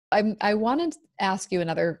I wanted to ask you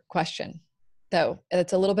another question, though.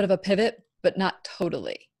 It's a little bit of a pivot, but not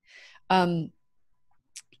totally.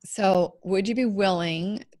 So would you be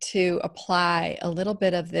willing to apply a little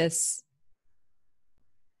bit of this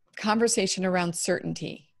conversation around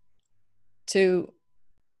certainty to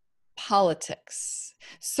politics,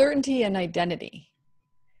 certainty and identity?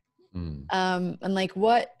 And like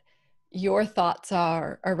what your thoughts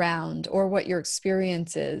are around, or what your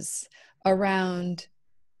experience is around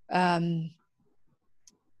the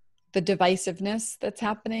divisiveness that's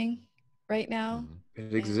happening right now.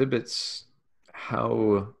 It exhibits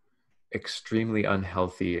how extremely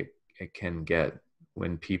unhealthy it can get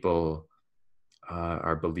when people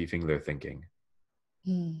are believing they're thinking.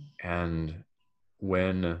 And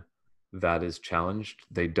when that is challenged,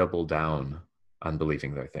 they double down on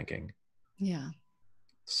believing they're thinking. Yeah.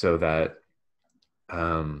 So that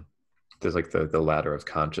there's like the ladder of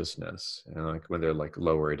consciousness, and like when they're like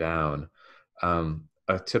lower down,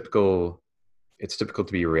 it's typical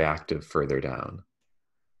to be reactive further down,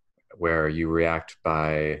 where you react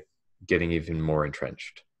by getting even more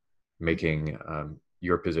entrenched, making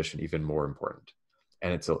your position even more important.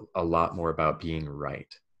 And it's a lot more about being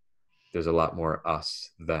right. There's a lot more us,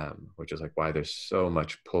 them, which is like why there's so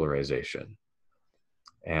much polarization.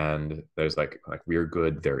 And there's like we're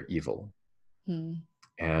good, they're evil.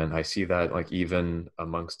 And I see that like even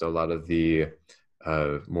amongst a lot of the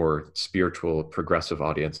more spiritual, progressive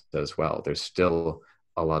audience as well. There's still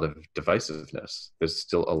a lot of divisiveness. There's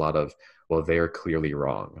still a lot of, well, they are clearly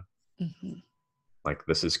wrong. Like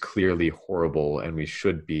this is clearly horrible, and we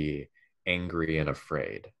should be angry and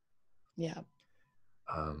afraid. Yeah.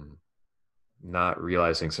 Not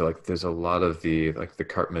realizing, so like there's a lot of the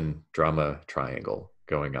Karpman Drama Triangle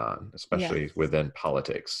going on, especially within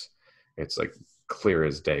politics. It's like clear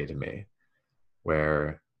as day to me,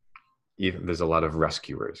 where even there's a lot of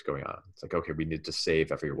rescuers going on. It's like, okay, we need to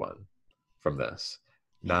save everyone from this.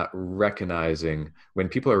 Not recognizing, when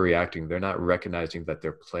people are reacting, they're not recognizing that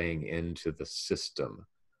they're playing into the system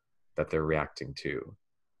that they're reacting to,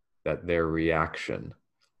 that their reaction,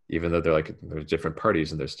 even though there's different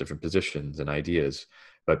parties and there's different positions and ideas,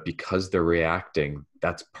 but because they're reacting,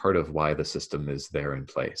 that's part of why the system is there in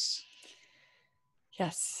place.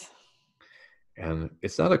 Yes. And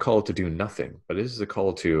it's not a call to do nothing, but it is a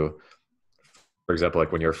call to, for example,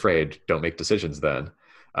 like when you're afraid, don't make decisions then.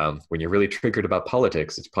 When you're really triggered about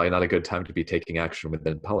politics, it's probably not a good time to be taking action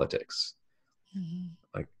within politics.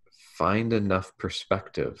 Like find enough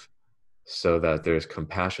perspective so that there's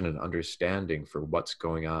compassion and understanding for what's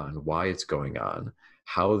going on, why it's going on,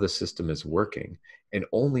 how the system is working. And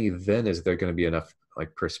only then is there going to be enough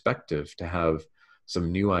like perspective to have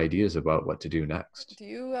some new ideas about what to do next.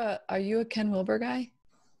 Are you a Ken Wilber guy?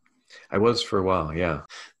 I was for a while, yeah.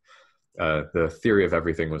 The Theory of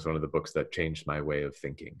Everything was one of the books that changed my way of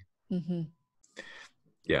thinking.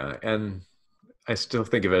 Yeah, and I still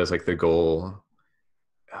think of it as like the goal,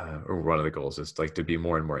 or one of the goals is like to be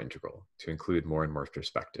more and more integral, to include more and more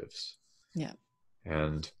perspectives. Yeah.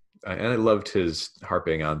 And I loved his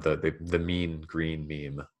harping on the mean green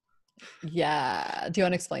meme. Yeah. Do you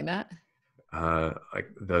want to explain that? Like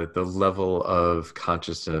the level of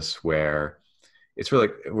consciousness where it's really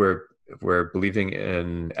like we're believing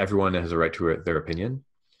in everyone has a right to their opinion,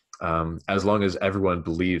 as long as everyone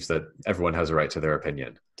believes that everyone has a right to their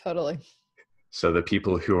opinion. Totally. So the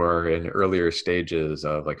people who are in earlier stages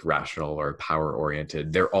of like rational or power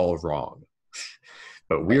oriented, they're all wrong.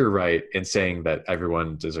 But we're right in saying that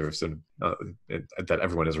everyone deserves that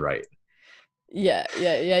everyone is right. Yeah,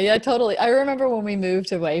 totally. I remember when we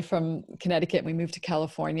moved away from Connecticut and we moved to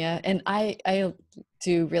California, and I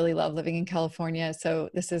do really love living in California. So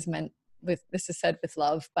this is said with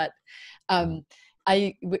love, but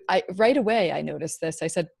I right away I noticed this. I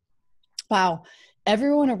said, wow,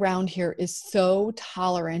 everyone around here is so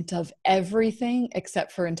tolerant of everything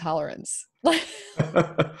except for intolerance.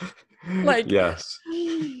 Like, yes.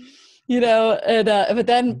 You know, and, but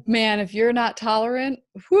then, man, if you're not tolerant,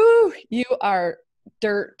 whoo, you are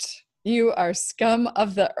dirt. You are scum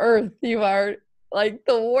of the earth. You are like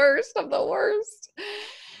the worst of the worst.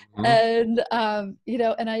 And, you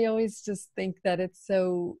know, and I always just think that it's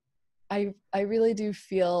so, I really do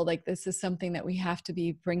feel like this is something that we have to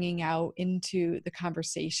be bringing out into the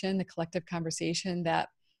conversation, the collective conversation, that,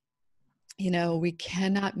 you know, we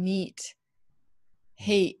cannot meet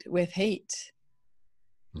hate with hate.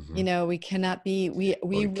 You know, we cannot be, we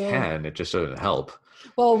can, it just doesn't help.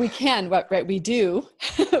 Well, we can, right? We do.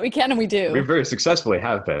 We can and we do. We very successfully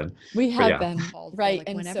have been. We have been, right? Like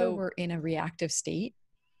and whenever so we're in a reactive state,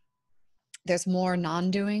 there's more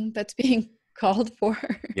non-doing that's being called for.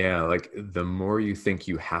 Yeah, like the more you think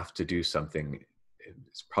you have to do something,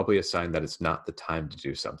 it's probably a sign that it's not the time to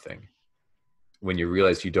do something. When you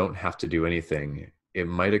realize you don't have to do anything, it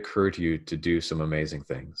might occur to you to do some amazing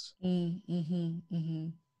things. Yeah.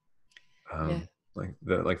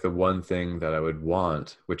 Like the one thing that I would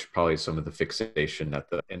want, which probably some of the fixation at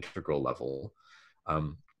the integral level,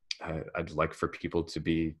 um, I'd like for people to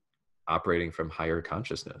be operating from higher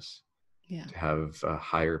consciousness, Yeah. to have a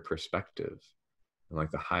higher perspective. And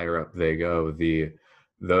like the higher up they go, the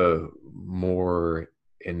more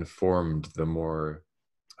informed, the more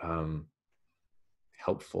um,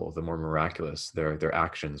 helpful, the more miraculous their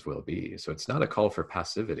actions will be. So it's not a call for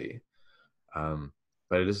passivity, um,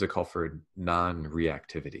 but it is a call for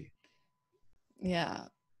non-reactivity. Yeah.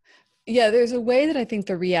 Yeah, there's a way that I think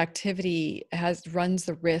the reactivity runs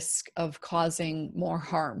the risk of causing more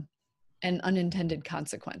harm and unintended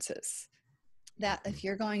consequences. That if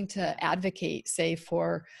you're going to advocate, say,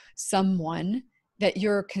 for someone, that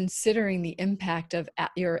you're considering the impact of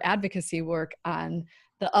your advocacy work on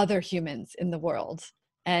the other humans in the world,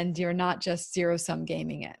 and you're not just zero-sum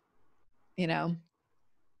gaming it, you know?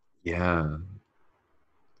 Yeah.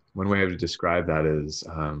 One way I would describe that is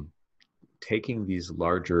taking these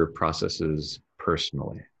larger processes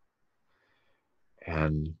personally.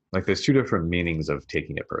 And like there's two different meanings of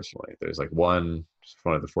taking it personally. There's like one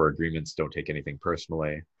of the four agreements, don't take anything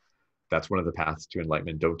personally. That's one of the paths to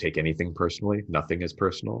enlightenment. Don't take anything personally. Nothing is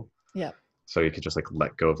personal. Yeah. So you could just like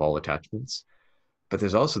let go of all attachments. But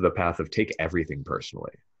there's also the path of take everything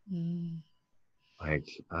personally. Mm. Like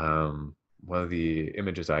one of the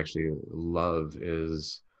images I actually love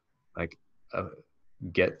is like uh,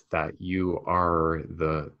 get that you are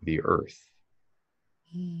the earth,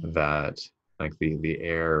 Mm. that like the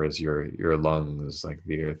air is your lungs, like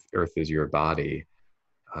the earth is your body.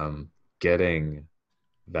 Getting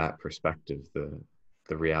that perspective,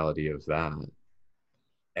 the reality of that,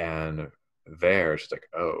 and there it's like,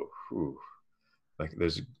 oh, whew, like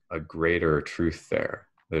there's a greater truth there,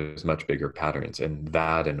 there's much bigger patterns, and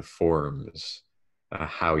that informs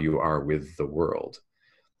how you are with the world.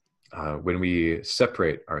 When we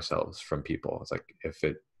separate ourselves from people, it's like if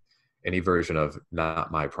it any version of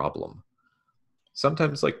not my problem,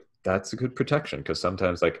 sometimes like that's a good protection, because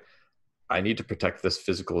sometimes like I need to protect this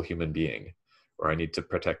physical human being, or I need to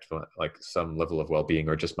protect like some level of well-being,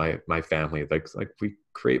 or just my family. Like we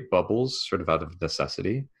create bubbles sort of out of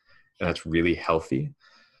necessity, and Yeah. that's really healthy.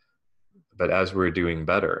 But as we're doing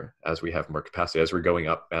better, as we have more capacity, as we're going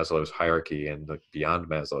up Maslow's hierarchy and like beyond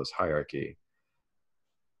Maslow's hierarchy,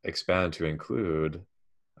 expand to include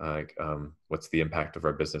what's the impact of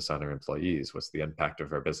our business on our employees? What's the impact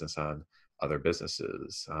of our business on other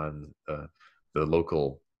businesses, on the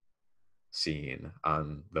local scene,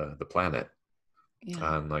 on the planet, Yeah.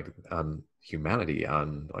 on like on humanity,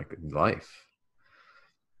 on like life?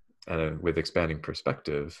 And with expanding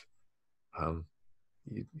perspective, um,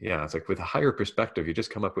 yeah, it's like with a higher perspective, you just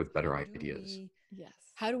come up with better ideas. Yes.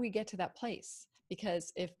 How do we get to that place?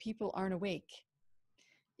 Because if people aren't awake,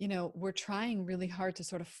 we're trying really hard to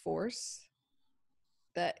sort of force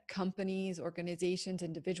that companies, organizations,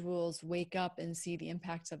 individuals wake up and see the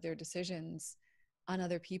impacts of their decisions on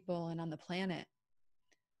other people and on the planet.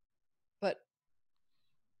 But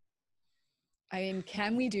I mean,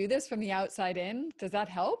 can we do this from the outside in? Does that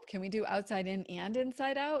help? Can we do outside in and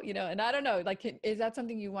inside out? And I don't know, like, is that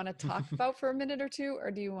something you want to talk about for a minute or two, or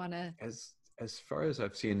do you want to? As far as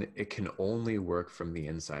I've seen, it can only work from the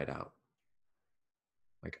inside out.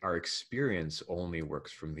 Like our experience only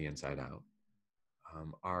works from the inside out.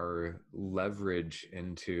 Our leverage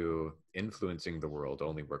into influencing the world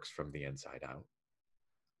only works from the inside out.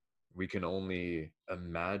 We can only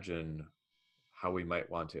imagine how we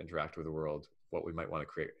might want to interact with the world, what we might want to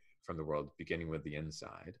create from the world, beginning with the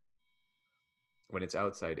inside. When it's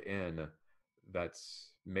outside in,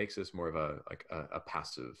 that's makes us more of a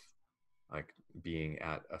passive, like being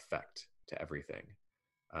at effect to everything.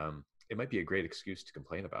 It might be a great excuse to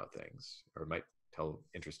complain about things, or it might tell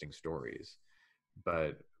interesting stories,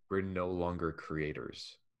 but we're no longer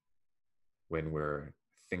creators when we're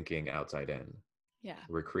thinking outside in. Yeah.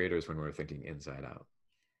 We're creators when we're thinking inside out.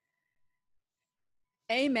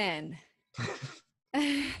 Amen.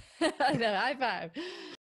 I know, high five.